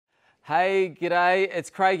Hey, g'day, it's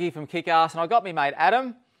Craigie from KickAss, and I got me mate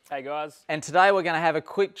Adam. Hey guys. And today we're going to have a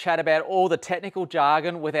quick chat about all the technical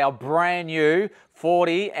jargon with our brand new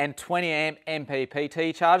 40 and 20 amp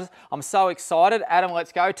MPPT chargers. I'm so excited. Adam,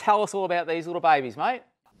 let's go. Tell us all about these little babies, mate.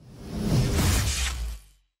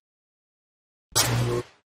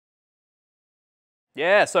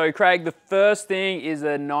 Yeah, so Craig, the first thing is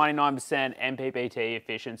a 99% MPPT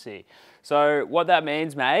efficiency. So what that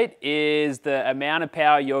means, mate, is the amount of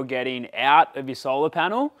power you're getting out of your solar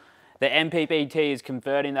panel, the MPPT is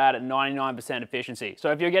converting that at 99% efficiency.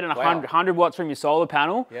 So if you're getting 100 watts from your solar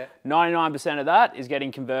panel, 99% of that is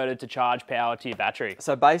getting converted to charge power to your battery.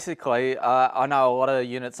 So basically, I know a lot of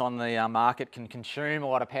units on the market can consume a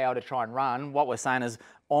lot of power to try and run. What we're saying is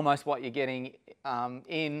almost what you're getting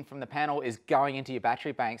in from the panel is going into your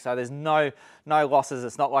battery bank. So there's no losses.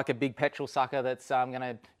 It's not like a big petrol sucker that's going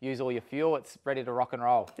to use all your fuel. It's ready to rock and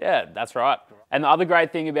roll. Yeah, that's right. And the other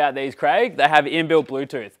great thing about these, Craig, they have inbuilt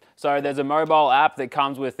Bluetooth. So there's a mobile app that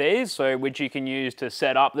comes with these, so which you can use to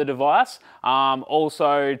set up the device,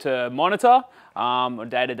 also to monitor on a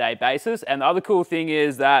day-to-day basis. And the other cool thing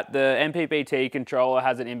is that the MPPT controller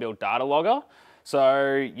has an inbuilt data logger.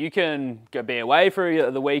 So you can be away for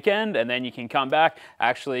the weekend and then you can come back,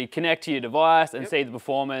 actually connect to your device and see the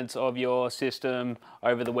performance of your system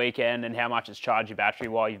over the weekend and how much it's charged your battery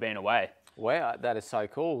while you've been away. Wow, that is so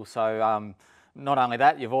cool. So not only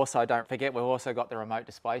that, you've also, don't forget, we've also got the remote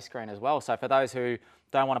display screen as well. So for those who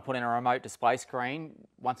don't want to put in a remote display screen,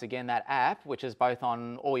 once again, that app, which is both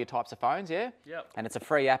on all your types of phones, and it's a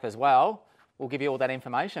free app as well, will give you all that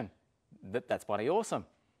information. That's bloody awesome.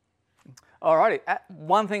 Alrighty,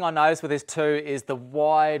 one thing I noticed with this too is the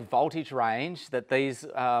wide voltage range that these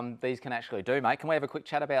can actually do, mate. Can we have a quick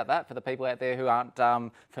chat about that for the people out there who aren't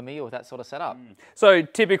familiar with that sort of setup? So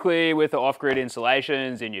typically with the off-grid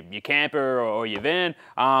installations in your camper or your van,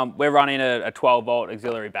 we're running a 12-volt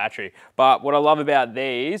auxiliary battery. But what I love about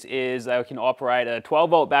these is they can operate a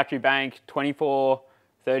 12-volt battery bank, 24,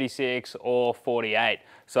 36 or 48.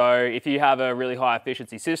 So if you have a really high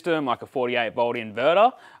efficiency system like a 48 volt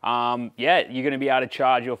inverter, you're going to be able to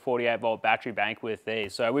charge your 48 volt battery bank with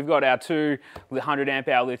these. So we've got our two 100 amp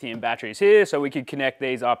hour lithium batteries here, so we could connect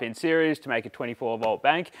these up in series to make a 24 volt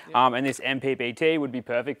bank, and this MPPT would be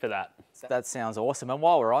perfect for that. That sounds awesome. And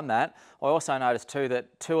while we're on that, I also noticed too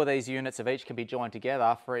that two of these units of each can be joined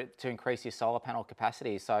together for it to increase your solar panel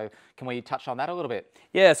capacity. So can we touch on that a little bit?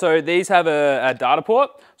 Yeah, so these have a data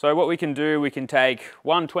port. So what we can do, we can take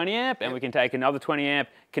one 20 amp and we can take another 20 amp,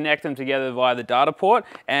 connect them together via the data port,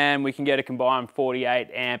 and we can get a combined 48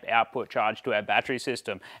 amp output charge to our battery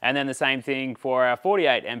system. And then the same thing for our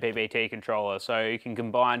 48 MPPT controller. So you can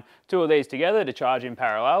combine two of these together to charge in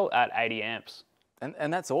parallel at 80 amps.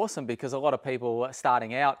 And that's awesome because a lot of people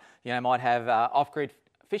starting out, might have off-grid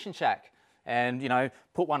fishing shack and,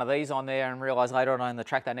 put one of these on there and realise later on in the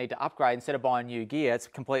track they need to upgrade. Instead of buying new gear, it's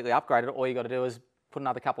completely upgraded. All you got to do is put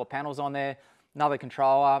another couple of panels on there, another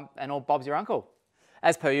controller, and all Bob's your uncle.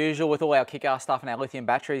 As per usual with all our KickAss stuff and our lithium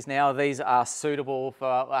batteries now, these are suitable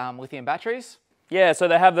for lithium batteries. Yeah, so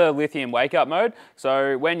they have the Lithium Wake Up mode.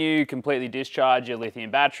 So when you completely discharge your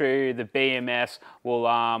lithium battery, the BMS will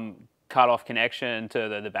cut off connection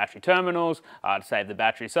to the battery terminals to save the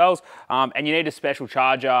battery cells. And you need a special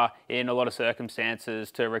charger in a lot of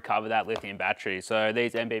circumstances to recover that lithium battery. So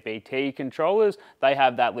these MPPT controllers, they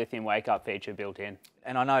have that Lithium Wake Up feature built in.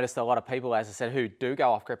 And I noticed a lot of people, as I said, who do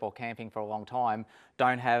go off-grid or camping for a long time,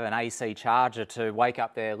 don't have an AC charger to wake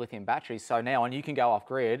up their lithium batteries. So now on, you can go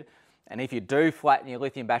off-grid, and if you do flatten your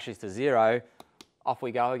lithium batteries to zero, off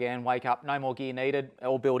we go again, wake up, no more gear needed,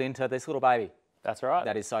 all built into this little baby. That's right.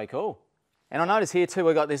 That is so cool. And I notice here too,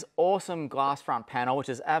 we've got this awesome glass front panel, which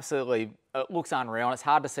is absolutely, it looks unreal, and it's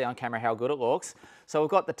hard to see on camera how good it looks. So we've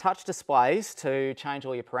got the touch displays to change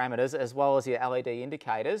all your parameters as well as your LED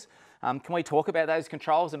indicators. Can we talk about those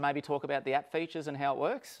controls and maybe talk about the app features and how it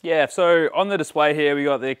works? Yeah, so on the display here, we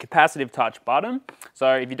got the capacitive touch button.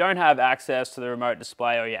 So if you don't have access to the remote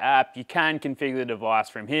display or your app, you can configure the device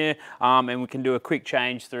from here, and we can do a quick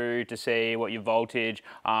change through to see what your voltage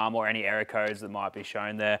or any error codes that might be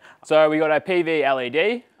shown there. So we got our PV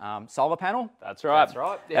LED. Solar panel? That's right. That's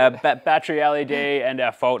right. Yeah. Battery LED and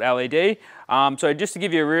our fault LED. So just to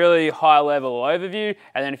give you a really high level overview,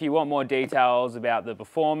 and then if you want more details about the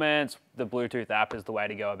performance, the Bluetooth app is the way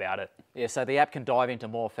to go about it. Yeah, so the app can dive into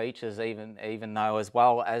more features even though as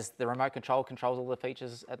well as the remote control controls all the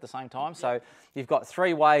features at the same time. So you've got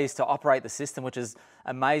 3 ways to operate the system, which is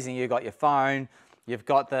amazing. You've got your phone, you've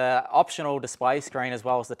got the optional display screen as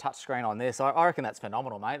well as the touch screen on this. I reckon that's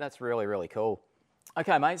phenomenal, mate. That's really, really cool.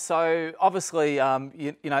 Okay, mate, so obviously,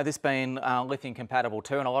 you know, this being lithium compatible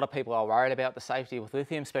too, and a lot of people are worried about the safety with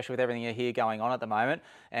lithium, especially with everything you hear going on at the moment.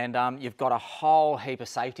 And you've got a whole heap of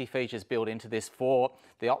safety features built into this for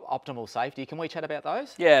the optimal safety. Can we chat about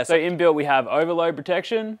those? Yeah, so inbuilt we have overload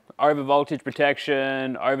protection, over voltage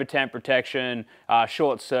protection, over temp protection,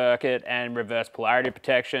 short circuit and reverse polarity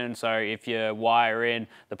protection. So if you wire in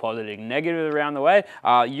the positive and negative around the way,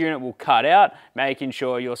 unit will cut out, making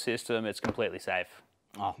sure your system is completely safe.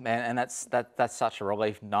 Oh man, and that's such a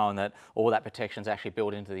relief knowing that all that protection's actually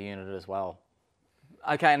built into the unit as well.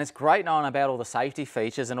 Okay, and it's great knowing about all the safety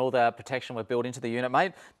features and all the protection we've built into the unit,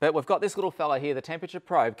 mate. But we've got this little fella here, the temperature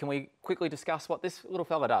probe. Can we quickly discuss what this little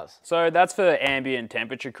fella does? So that's for ambient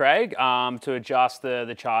temperature, Craig, to adjust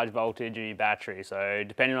the charge voltage of your battery. So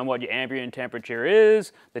depending on what your ambient temperature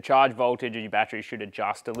is, the charge voltage of your battery should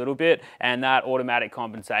adjust a little bit, and that automatic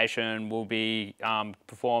compensation will be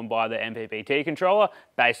performed by the MPPT controller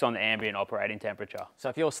based on the ambient operating temperature. So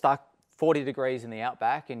if you're stuck 40 degrees in the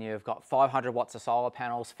outback and you've got 500 watts of solar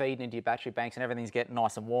panels feeding into your battery banks and everything's getting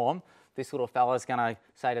nice and warm, this little fella's going to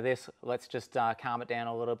say to this, let's just calm it down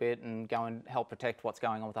a little bit and go and help protect what's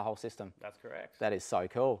going on with the whole system. That's correct. That is so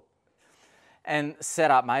cool. And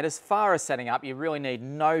setup, mate, as far as setting up, you really need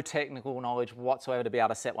no technical knowledge whatsoever to be able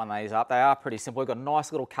to set one of these up. They are pretty simple. We've got a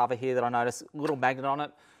nice little cover here that I noticed, a little magnet on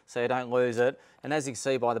it, so you don't lose it. And as you can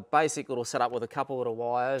see by the basic little setup with a couple little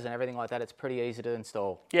wires and everything like that, it's pretty easy to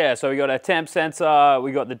install. Yeah, so we got a temp sensor,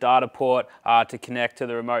 we got the data port to connect to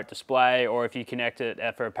the remote display, or if you connect it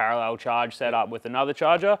for a parallel charge setup with another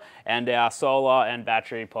charger, and our solar and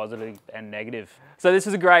battery positive and negative. So this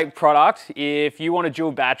is a great product if you want a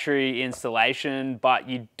dual battery installation, but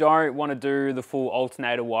you don't want to do the full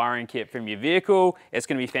alternator wiring kit from your vehicle. It's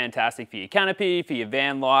going to be fantastic for your canopy, for your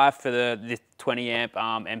van life, for the 20 amp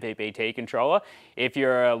MPPT controller. If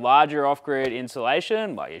you're a larger off-grid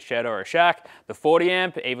installation, like a shed or a shack, the 40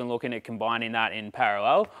 amp, even looking at combining that in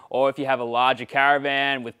parallel. Or if you have a larger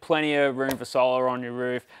caravan with plenty of room for solar on your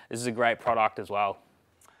roof, this is a great product as well.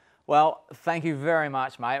 Well, thank you very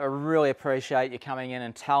much, mate. I really appreciate you coming in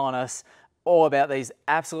and telling us all about these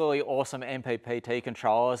absolutely awesome MPPT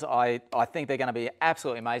controllers. I think they're going to be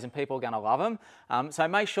absolutely amazing. People are going to love them. So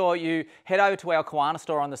make sure you head over to our Kiwana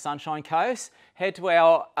store on the Sunshine Coast, head to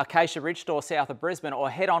our Acacia Ridge store south of Brisbane, or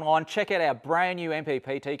head online, check out our brand new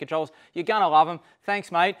MPPT controllers. You're going to love them.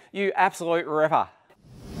 Thanks, mate. You absolute ripper.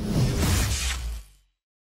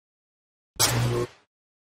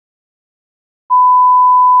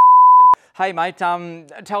 Hey, mate,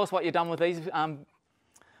 tell us what you've done with these.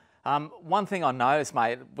 One thing I noticed,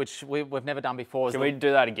 mate, which we've never done before is... Can we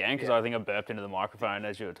do that again? Because I think I burped into the microphone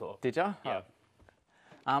as you were talking. Did you? Yeah.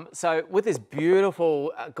 Oh. So with this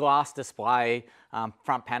beautiful glass display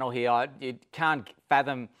front panel here, you can't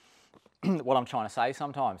fathom what I'm trying to say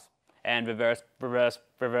sometimes. And reverse, reverse,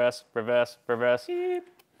 reverse, reverse, reverse. Beep,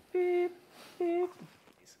 beep, beep.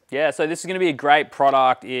 Yeah, so this is going to be a great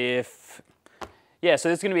product if... Yeah, so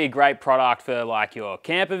this is going to be a great product for like your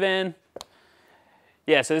camper van.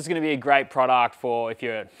 Yeah, so this is going to be a great product for if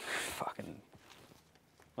you're fucking...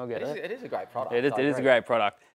 I'll get it. It is a great product. It is a great product.